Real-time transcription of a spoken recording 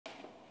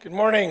Good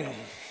morning.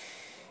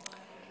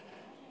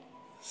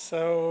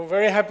 So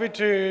very happy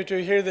to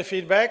hear the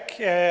feedback.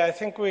 I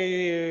think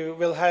we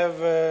will have,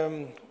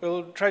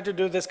 we'll try to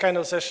do this kind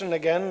of session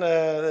again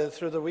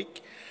through the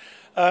week.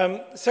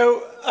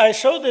 So I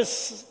showed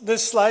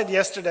this slide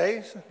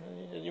yesterday.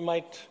 You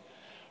might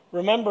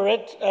remember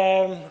it.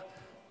 The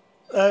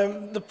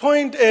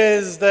point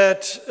is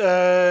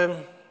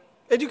that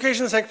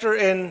education sector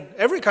in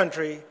every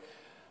country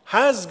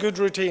has good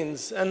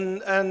routines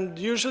and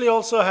usually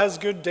also has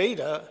good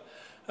data,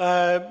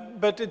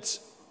 but it's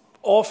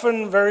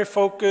often very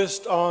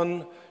focused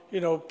on,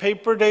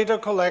 paper data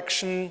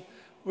collection,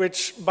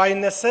 which by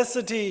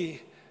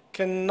necessity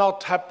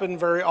cannot happen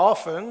very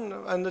often.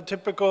 And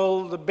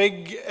the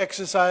big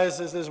exercise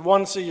is this: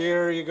 once a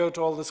year you go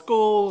to all the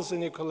schools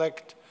and you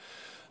collect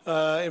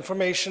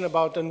information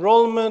about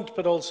enrollment,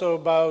 but also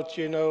about,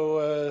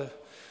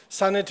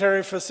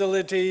 sanitary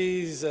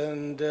facilities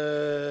and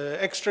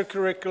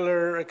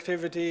extracurricular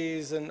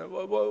activities and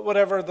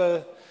whatever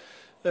the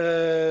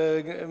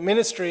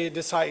ministry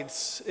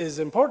decides is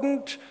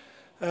important.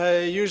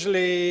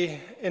 Usually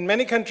in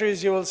many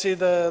countries you will see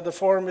the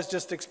form is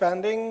just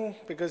expanding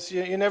because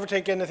you never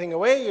take anything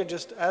away, you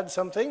just add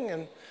something,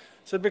 and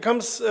so it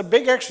becomes a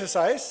big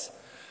exercise.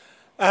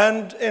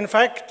 And in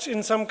fact,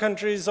 in some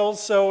countries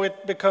also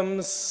it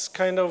becomes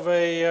kind of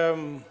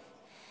a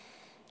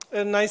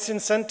nice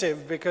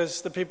incentive,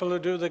 because the people who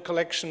do the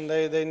collection,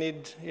 they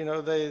need,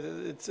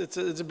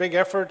 it's a big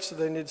effort, so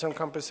they need some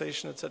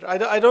compensation, etc.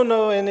 I don't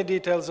know any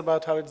details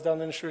about how it's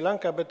done in Sri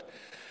Lanka, but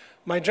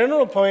my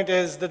general point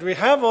is that we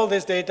have all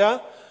this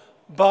data,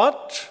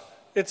 but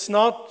it's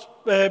not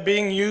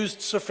being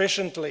used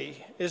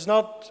sufficiently. It's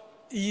not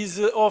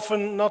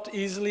often not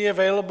easily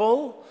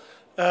available.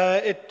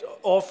 It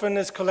often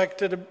is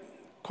collected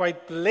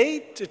quite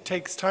late. It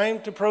takes time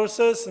to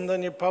process, and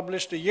then you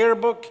publish the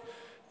yearbook,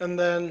 and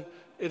then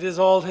it is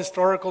all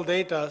historical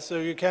data, so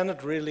you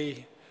cannot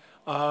really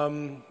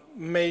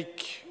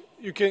make,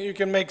 you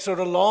can make sort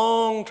of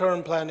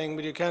long-term planning,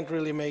 but you can't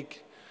really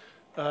make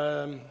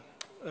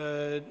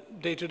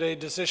day-to-day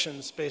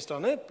decisions based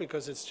on it,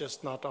 because it's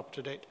just not up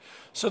to date.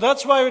 So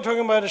that's why we're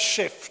talking about a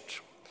shift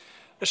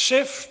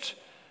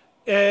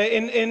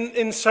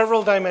in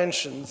several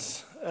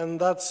dimensions,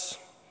 and that's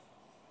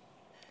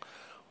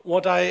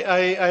what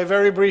I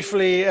very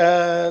briefly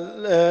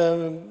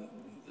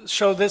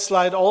showed this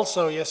slide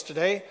also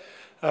yesterday,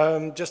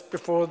 just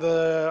before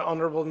the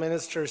Honorable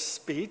Minister's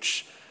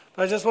speech.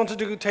 But I just wanted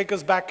to take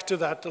us back to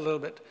that a little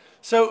bit.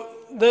 So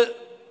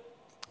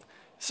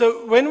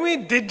when we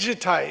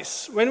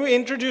digitize, when we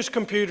introduce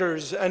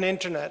computers and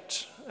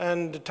internet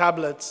and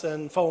tablets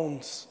and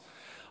phones,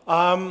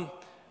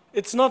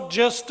 it's not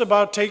just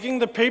about taking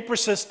the paper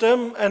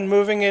system and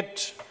moving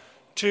it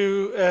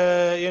to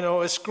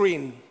a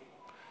screen.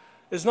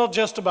 It's not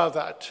just about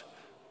that.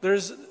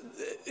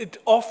 It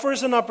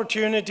offers an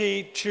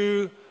opportunity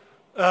to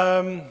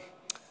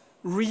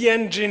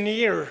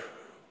re-engineer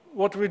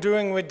what we're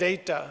doing with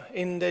data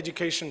in the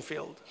education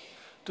field,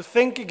 to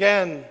think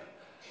again.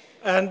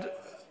 And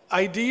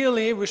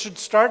ideally, we should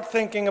start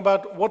thinking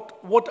about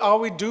what are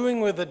we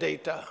doing with the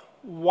data?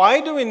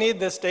 Why do we need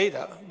this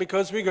data?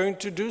 Because we're going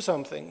to do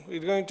something. We're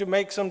going to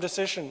make some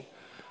decision.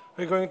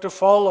 We're going to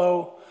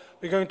follow.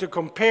 We're going to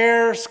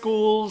compare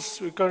schools,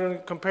 we're going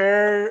to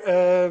compare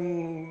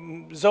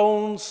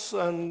zones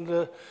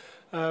and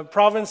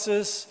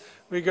provinces.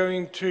 We're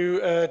going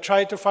to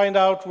try to find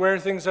out where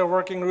things are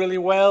working really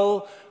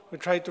well. We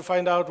try to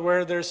find out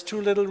where there's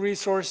too little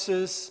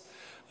resources.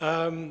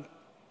 We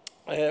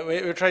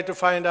try to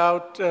find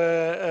out,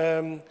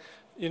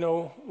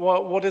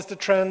 what is the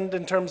trend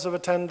in terms of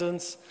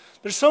attendance.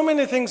 There's so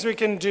many things we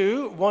can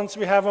do once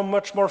we have a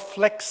much more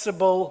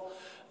flexible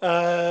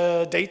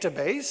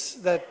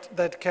database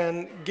that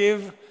can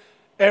give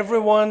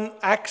everyone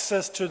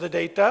access to the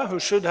data who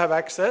should have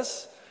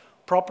access,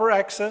 proper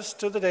access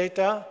to the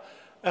data,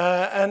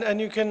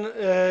 and you can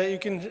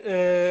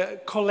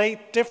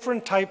collate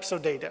different types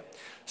of data.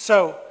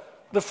 So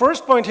the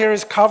first point here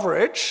is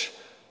coverage,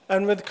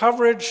 and with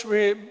coverage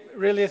we're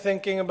really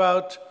thinking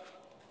about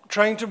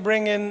trying to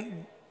bring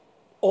in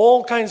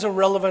all kinds of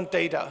relevant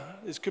data.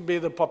 This could be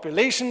the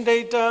population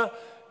data,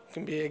 it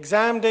can be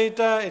exam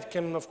data, it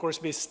can of course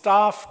be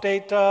staff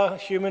data,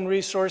 human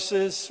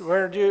resources,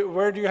 where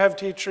do you have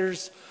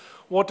teachers,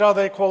 what are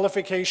their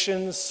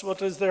qualifications,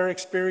 what is their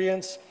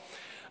experience,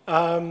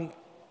 and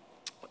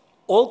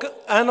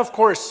of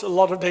course a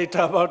lot of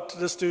data about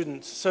the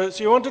students. So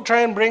you want to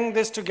try and bring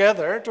this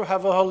together to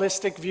have a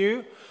holistic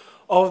view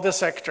of the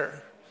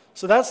sector.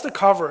 So that's the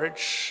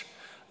coverage.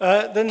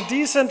 Then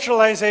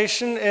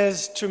decentralization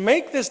is to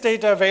make this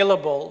data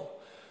available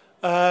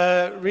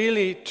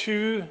really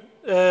to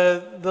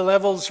the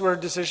levels where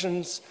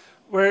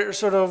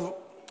sort of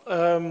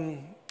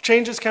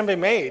changes can be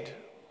made,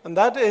 and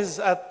that is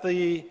at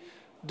the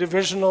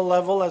divisional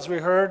level, as we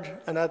heard,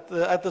 and at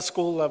the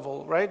school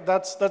level, right?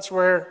 That's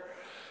where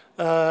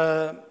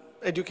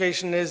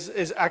education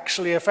is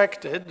actually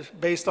affected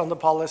based on the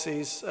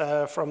policies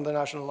from the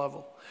national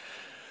level.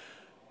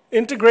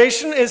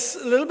 Integration is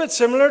a little bit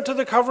similar to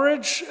the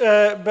coverage,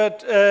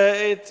 but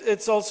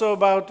it's also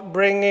about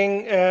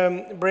bringing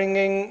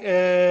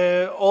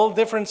all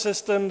different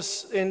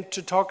systems in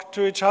to talk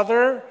to each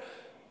other.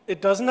 It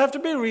doesn't have to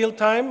be real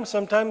time.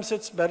 Sometimes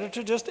it's better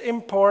to just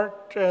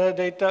import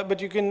data,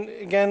 but you can,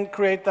 again,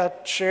 create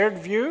that shared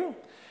view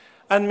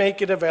and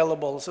make it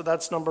available. So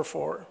that's number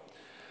 4.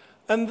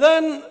 And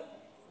then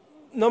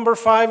number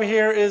 5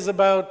 here is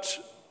about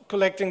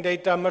collecting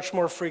data much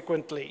more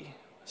frequently.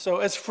 So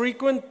as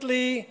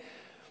frequently,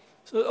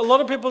 so a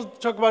lot of people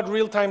talk about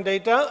real-time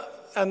data,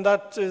 and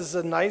that is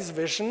a nice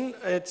vision.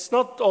 It's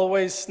not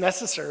always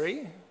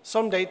necessary.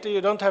 Some data you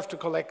don't have to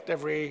collect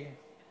every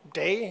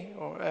day,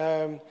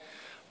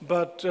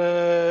 but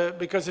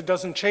because it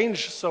doesn't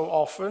change so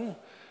often.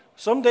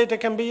 Some data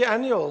can be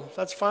annual,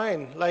 that's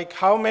fine. Like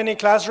how many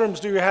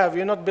classrooms do you have?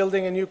 You're not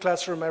building a new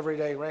classroom every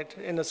day, right,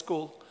 in a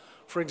school,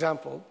 for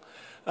example.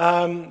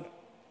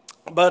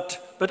 But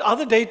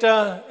other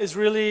data is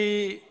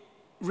really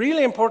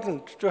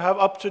important to have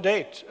up to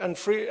date and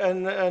free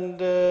and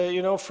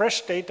you know,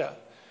 fresh data.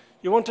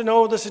 You want to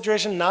know the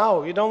situation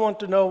now. You don't want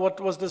to know what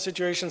was the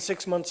situation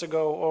 6 months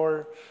ago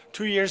or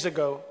 2 years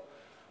ago,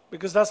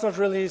 because that's not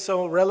really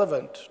so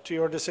relevant to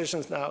your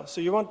decisions now.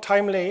 So you want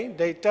timely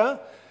data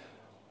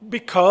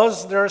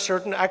because there are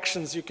certain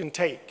actions you can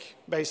take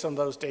based on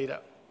those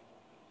data.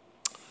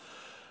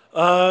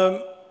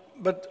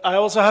 But I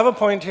also have a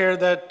point here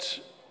that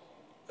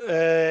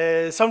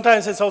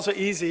sometimes it's also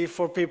easy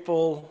for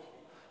people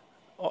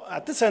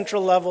at the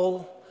central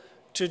level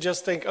to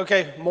just think,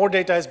 okay, more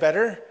data is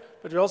better,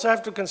 but we also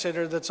have to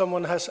consider that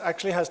someone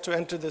actually has to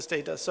enter this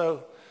data.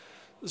 So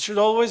there should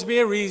always be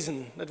a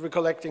reason that we're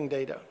collecting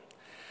data.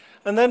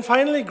 And then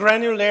finally,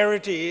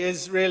 granularity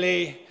is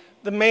really,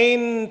 the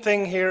main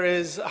thing here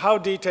is how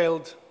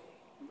detailed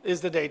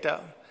is the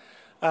data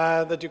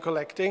that you're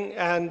collecting.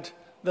 And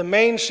the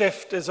main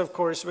shift is, of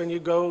course, when you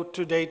go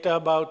to data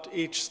about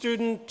each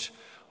student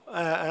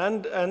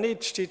and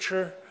each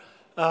teacher.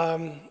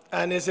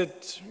 And is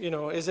it, you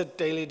know, is it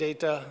daily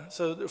data?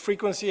 So the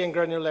frequency and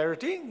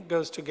granularity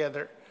goes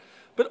together.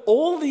 But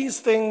all these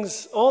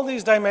things, all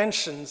these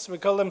dimensions, we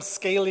call them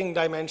scaling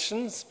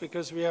dimensions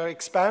because we are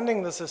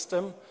expanding the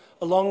system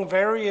along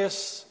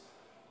various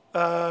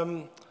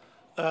dimensions,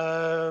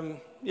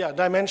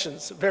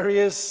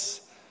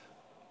 various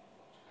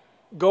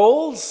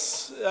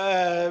goals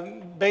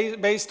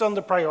based on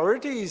the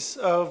priorities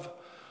of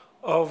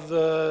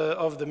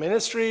the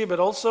ministry, but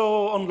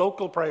also on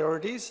local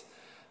priorities.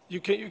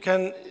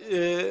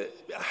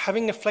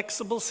 Having a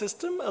flexible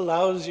system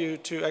allows you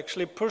to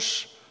actually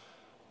push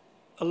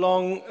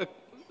along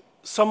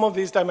some of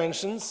these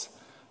dimensions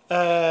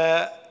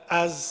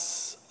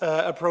as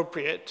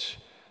appropriate.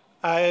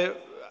 A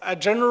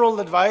general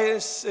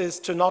advice is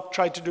to not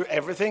try to do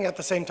everything at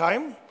the same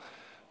time,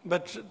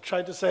 but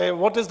try to say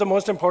what is the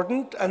most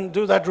important and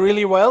do that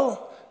really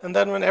well. And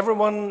then when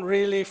everyone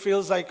really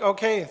feels like,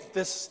 okay,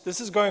 this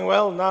is going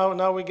well,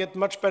 now we get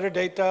much better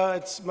data,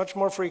 it's much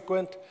more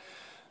frequent,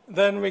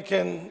 then we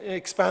can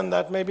expand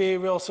that. Maybe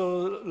we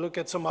also look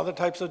at some other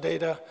types of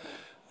data,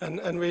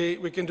 and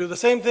we can do the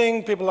same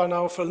thing. People are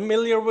now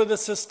familiar with the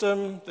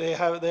system. They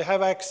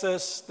have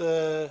access.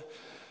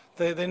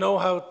 They know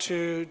how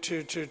to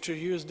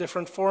use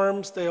different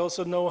forms. They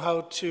also know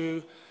how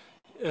to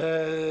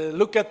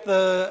look at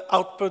the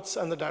outputs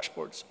and the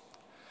dashboards.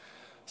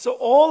 So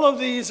all of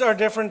these are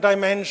different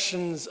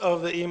dimensions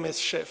of the EMIS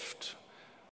shift.